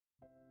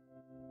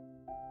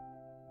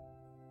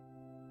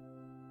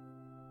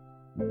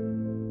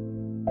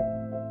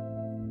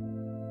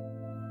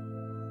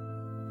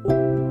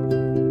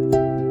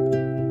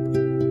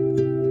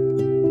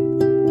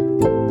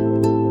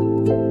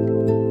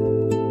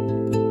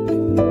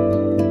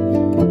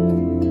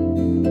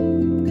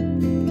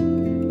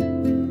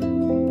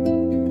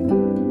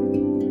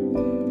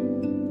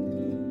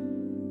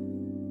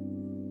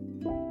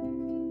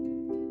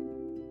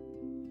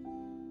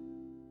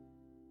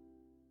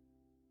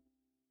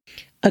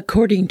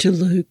According to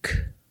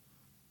Luke,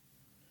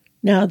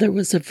 now there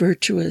was a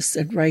virtuous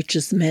and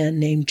righteous man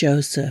named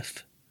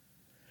Joseph,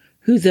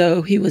 who,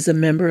 though he was a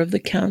member of the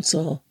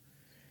council,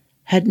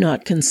 had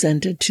not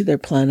consented to their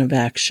plan of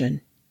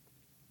action.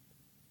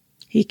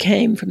 He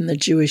came from the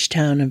Jewish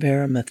town of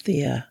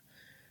Arimathea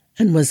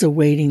and was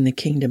awaiting the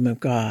kingdom of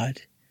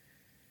God.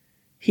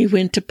 He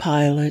went to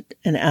Pilate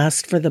and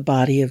asked for the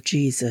body of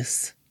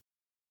Jesus.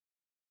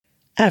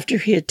 After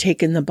he had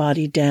taken the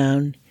body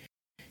down,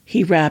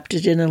 he wrapped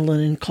it in a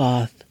linen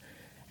cloth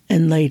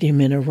and laid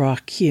him in a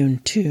rock-hewn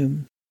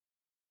tomb,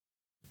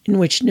 in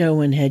which no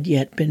one had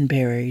yet been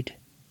buried.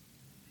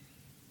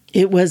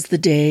 It was the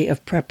day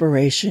of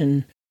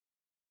preparation,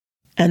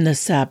 and the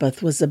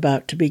Sabbath was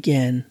about to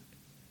begin.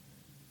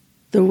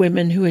 The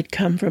women who had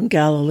come from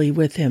Galilee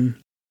with him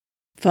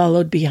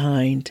followed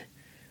behind,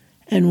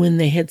 and when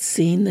they had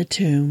seen the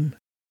tomb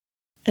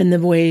and the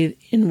way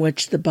in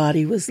which the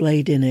body was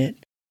laid in it,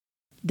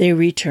 they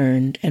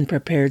returned and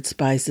prepared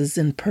spices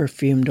and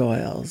perfumed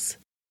oils.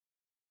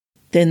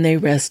 Then they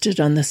rested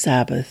on the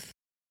Sabbath,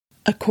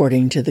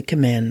 according to the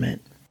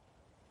commandment.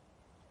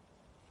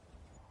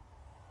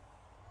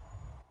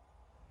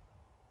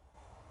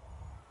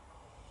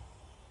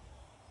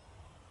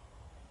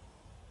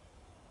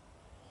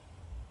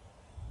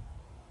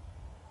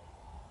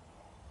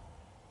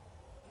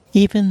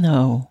 Even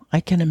though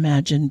I can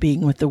imagine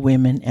being with the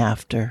women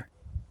after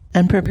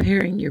and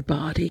preparing your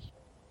body,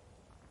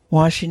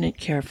 washing it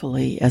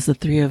carefully as the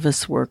three of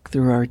us work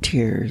through our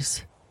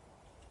tears,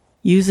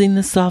 using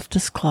the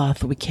softest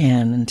cloth we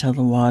can until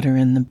the water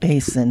in the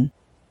basin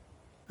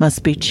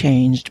must be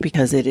changed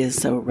because it is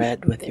so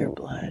red with your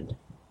blood.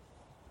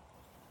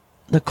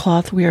 The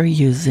cloth we are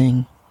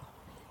using,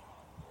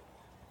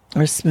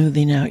 or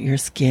smoothing out your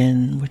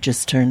skin, which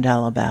is turned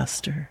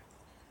alabaster.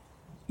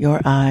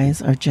 Your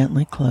eyes are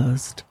gently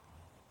closed.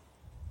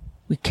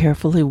 We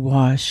carefully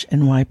wash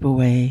and wipe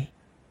away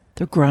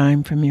the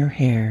grime from your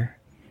hair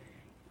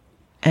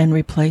and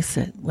replace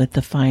it with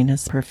the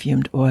finest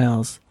perfumed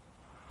oils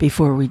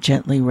before we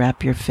gently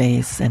wrap your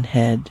face and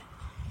head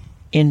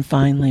in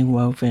finely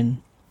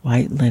woven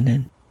white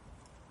linen.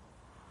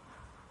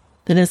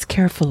 Then as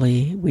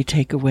carefully we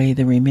take away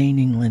the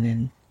remaining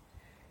linen,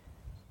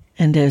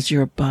 and as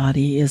your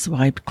body is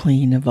wiped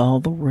clean of all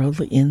the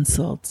worldly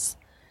insults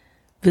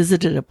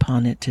visited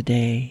upon it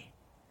today,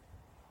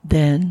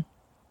 then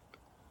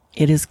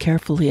it is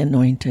carefully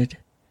anointed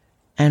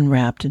and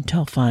wrapped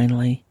until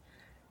finally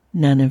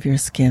none of your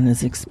skin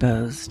is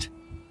exposed,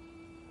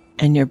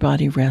 and your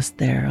body rests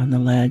there on the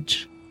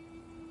ledge,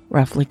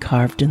 roughly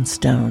carved in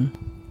stone.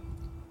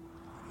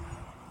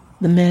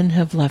 The men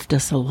have left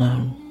us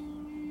alone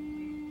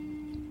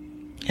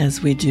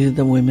as we do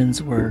the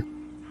women's work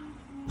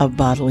of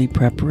bodily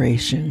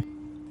preparation.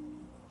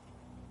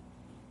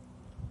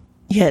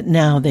 Yet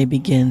now they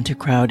begin to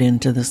crowd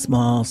into the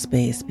small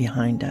space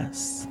behind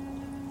us.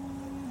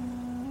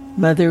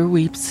 Mother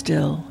weeps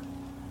still.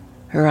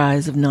 Her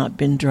eyes have not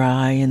been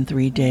dry in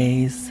 3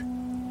 days,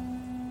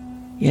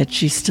 yet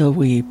she still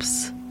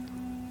weeps,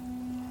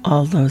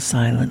 although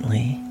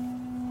silently.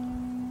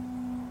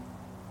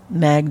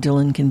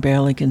 Magdalene can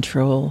barely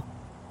control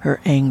her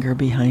anger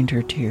behind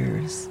her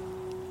tears.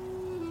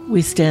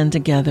 We stand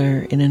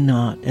together in a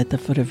knot at the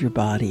foot of your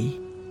body,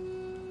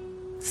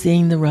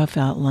 seeing the rough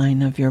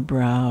outline of your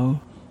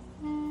brow,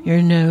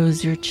 your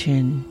nose, your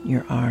chin,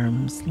 your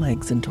arms,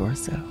 legs, and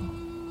torso.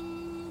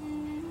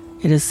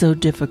 It is so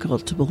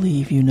difficult to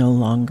believe you no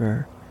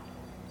longer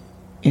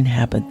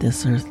inhabit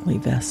this earthly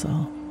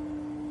vessel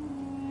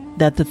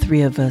that the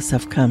three of us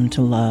have come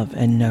to love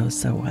and know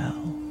so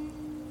well.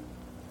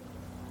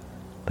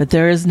 But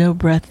there is no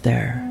breath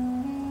there,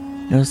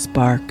 no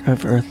spark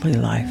of earthly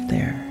life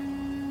there.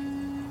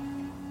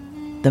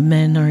 The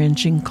men are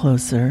inching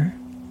closer,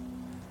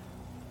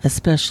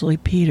 especially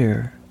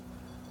Peter,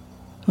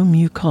 whom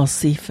you call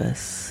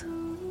Cephas,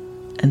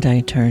 and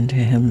I turn to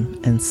him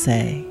and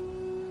say,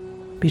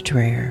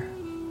 Betrayer,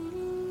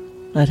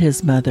 let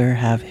his mother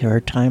have her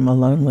time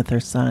alone with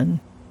her son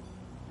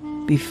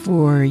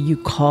before you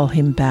call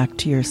him back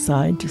to your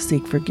side to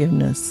seek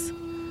forgiveness.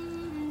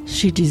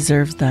 She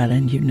deserves that,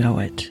 and you know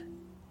it.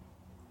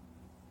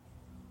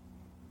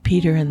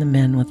 Peter and the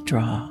men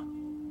withdraw.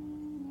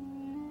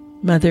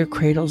 Mother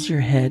cradles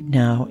your head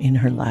now in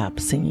her lap,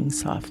 singing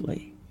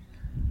softly.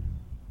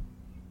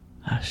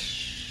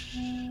 Hush,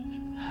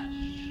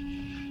 hush,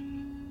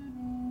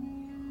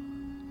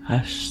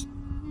 hush.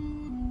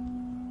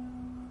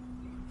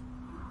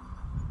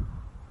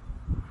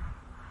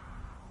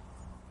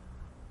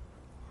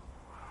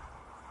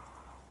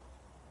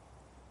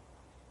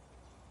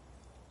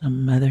 A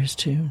mother's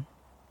tune.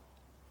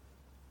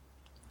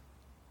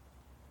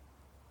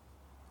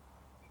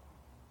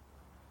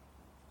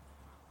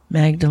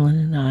 Magdalene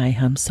and I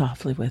hum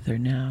softly with her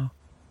now,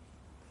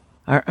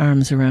 our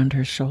arms around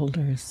her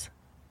shoulders.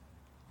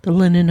 The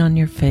linen on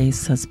your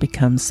face has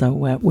become so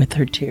wet with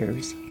her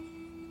tears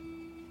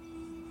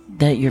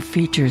that your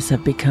features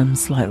have become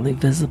slightly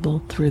visible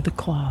through the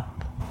cloth.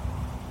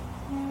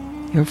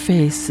 Your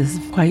face is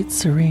quite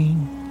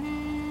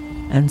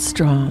serene and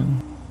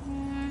strong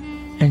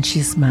and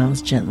she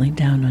smiles gently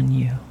down on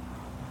you.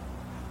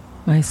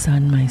 My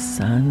son,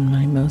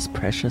 my most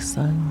precious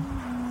son.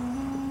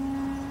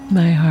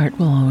 My heart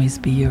will always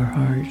be your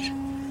heart,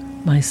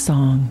 my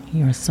song,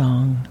 your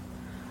song,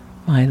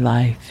 my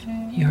life,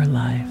 your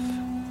life.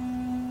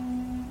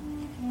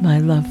 My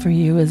love for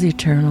you is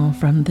eternal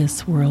from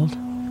this world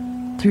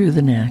through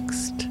the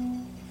next.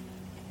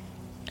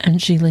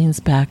 And she leans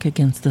back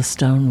against the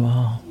stone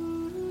wall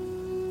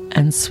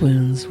and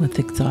swoons with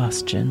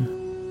exhaustion.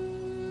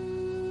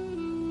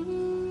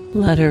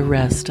 Let her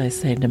rest, I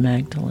say to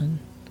Magdalene.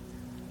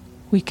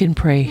 We can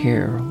pray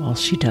here while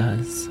she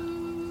does.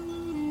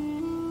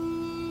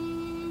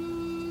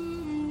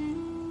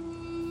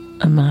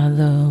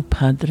 Amado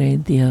Padre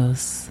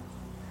Dios,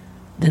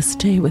 this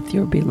day with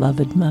your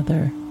beloved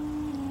mother,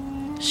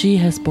 she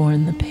has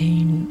borne the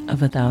pain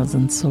of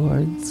 1,000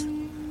 swords.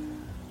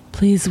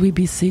 Please, we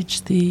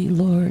beseech thee,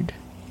 Lord,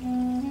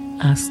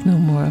 ask no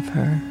more of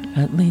her,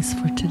 at least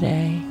for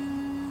today.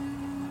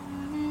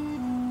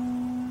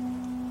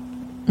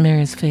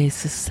 Mary's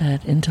face is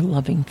set into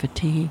loving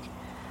fatigue,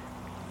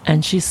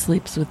 and she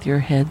sleeps with your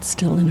head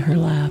still in her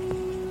lap,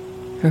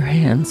 her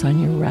hands on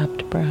your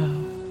rapt brow.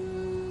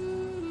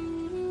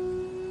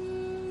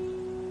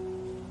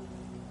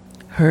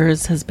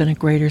 Hers has been a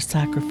greater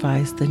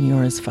sacrifice than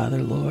yours,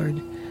 Father Lord.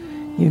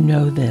 You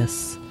know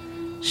this.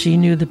 She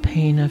knew the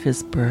pain of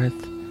his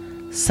birth,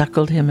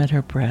 suckled him at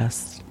her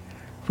breast,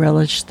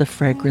 relished the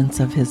fragrance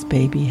of his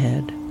baby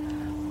head,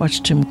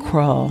 watched him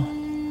crawl,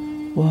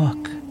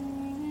 walk,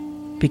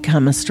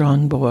 become a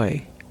strong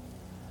boy,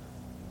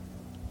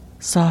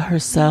 saw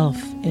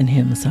herself in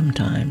him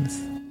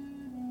sometimes.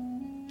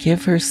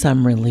 Give her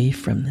some relief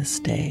from this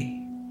day.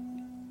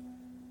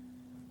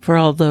 For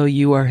although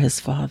you are his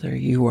father,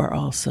 you are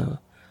also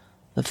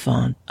the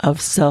font of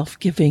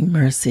self-giving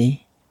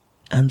mercy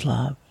and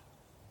love.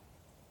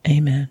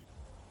 Amen.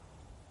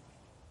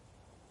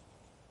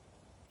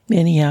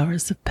 Many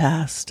hours have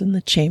passed and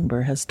the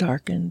chamber has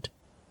darkened.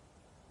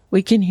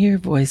 We can hear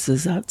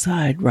voices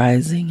outside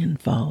rising and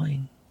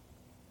falling.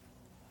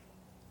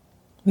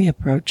 We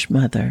approach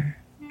Mother.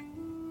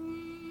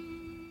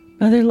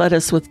 Mother, let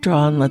us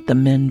withdraw and let the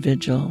men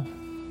vigil.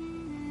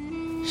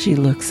 She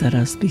looks at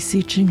us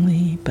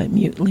beseechingly, but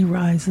mutely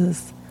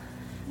rises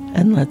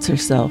and lets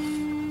herself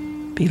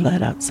be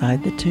led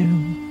outside the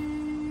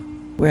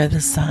tomb, where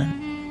the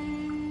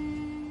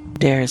sun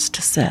dares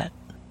to set.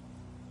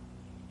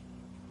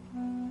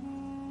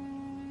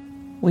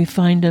 We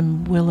find a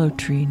willow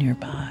tree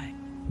nearby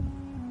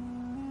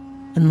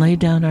and lay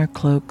down our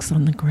cloaks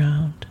on the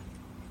ground.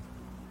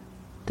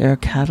 There are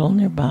cattle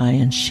nearby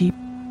and sheep,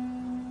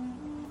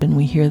 and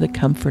we hear the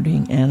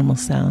comforting animal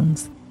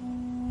sounds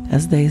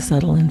as they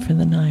settle in for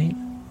the night.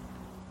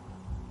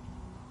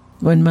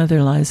 When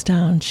Mother lies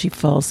down, she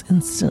falls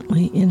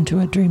instantly into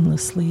a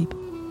dreamless sleep.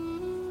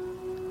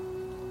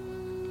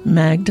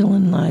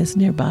 Magdalene lies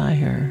nearby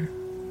her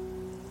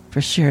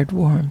for shared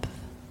warmth,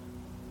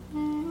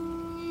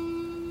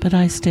 but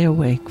I stay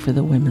awake for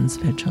the women's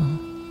vigil.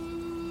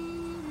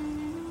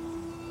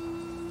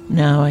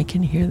 Now I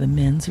can hear the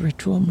men's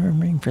ritual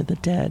murmuring for the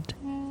dead,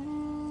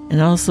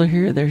 and also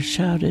hear their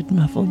shouted,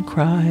 muffled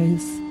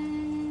cries,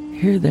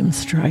 hear them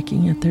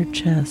striking at their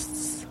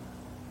chests.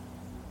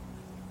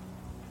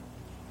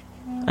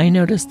 I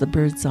notice the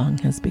birdsong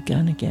has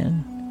begun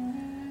again,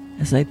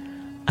 as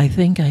I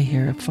think I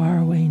hear a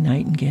faraway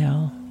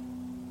nightingale,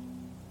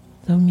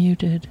 though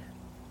muted.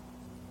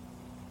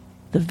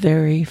 The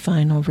very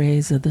final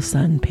rays of the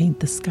sun paint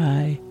the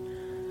sky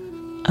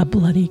a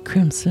bloody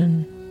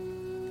crimson,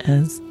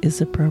 as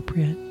is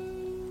appropriate.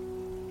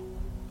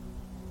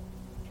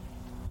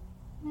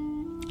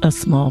 A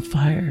small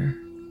fire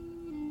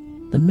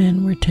the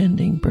men were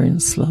tending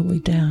burns slowly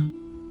down,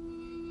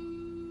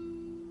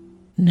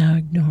 now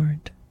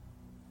ignored.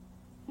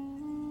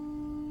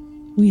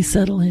 We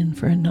settle in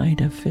for a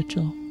night of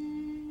vigil.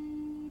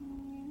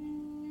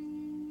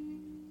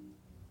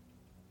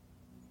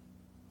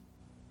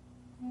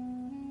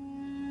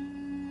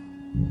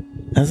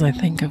 As I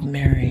think of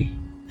Mary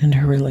and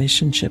her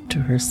relationship to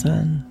her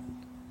son,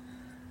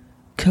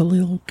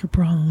 Khalil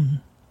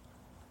Gibran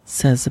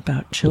says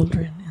about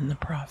children in the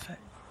prophet,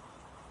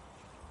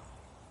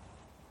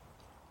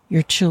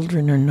 your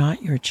children are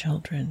not your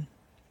children.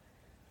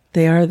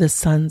 They are the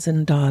sons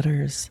and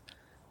daughters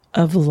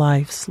of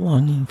life's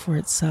longing for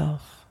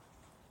itself.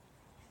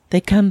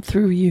 They come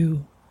through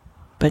you,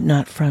 but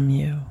not from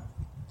you.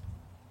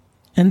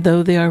 And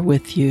though they are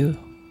with you,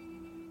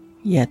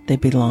 yet they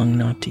belong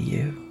not to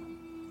you.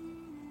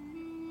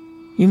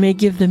 You may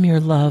give them your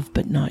love,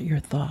 but not your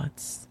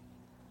thoughts,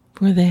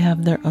 for they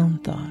have their own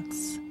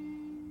thoughts.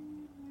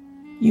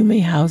 You may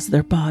house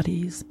their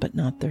bodies, but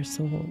not their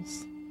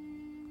souls,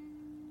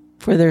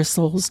 for their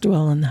souls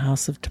dwell in the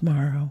house of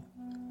tomorrow,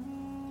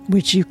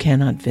 which you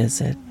cannot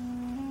visit,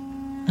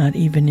 not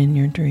even in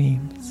your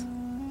dreams.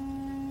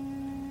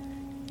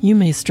 You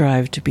may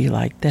strive to be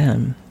like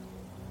them,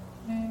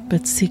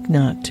 but seek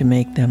not to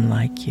make them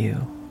like you.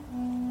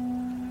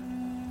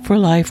 For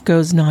life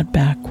goes not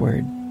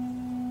backward,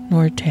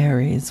 nor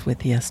tarries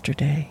with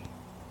yesterday.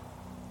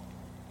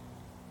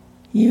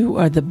 You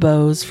are the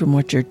bows from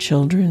which your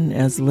children,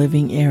 as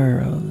living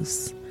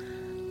arrows,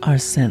 are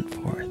sent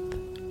forth.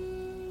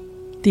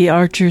 The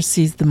archer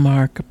sees the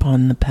mark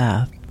upon the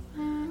path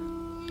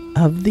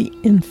of the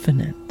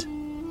infinite,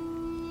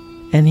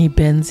 and he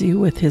bends you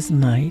with his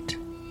might,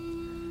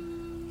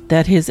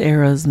 that his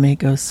arrows may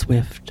go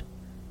swift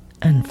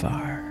and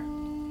far.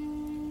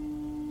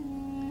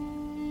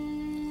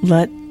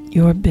 Let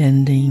your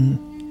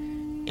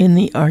bending in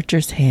the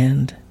archer's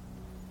hand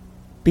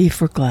be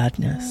for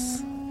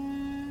gladness.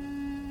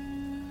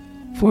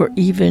 For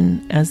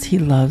even as he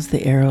loves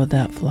the arrow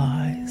that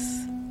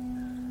flies,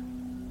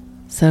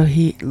 so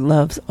he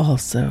loves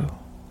also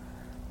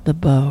the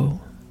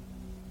bow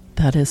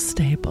that is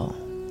stable.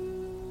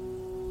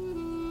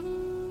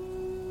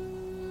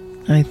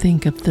 I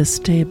think of the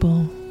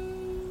stable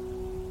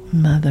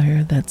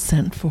mother that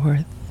sent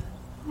forth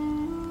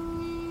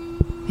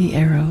the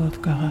arrow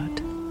of God,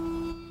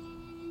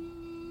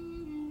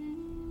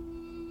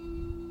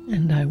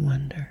 and I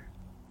wonder,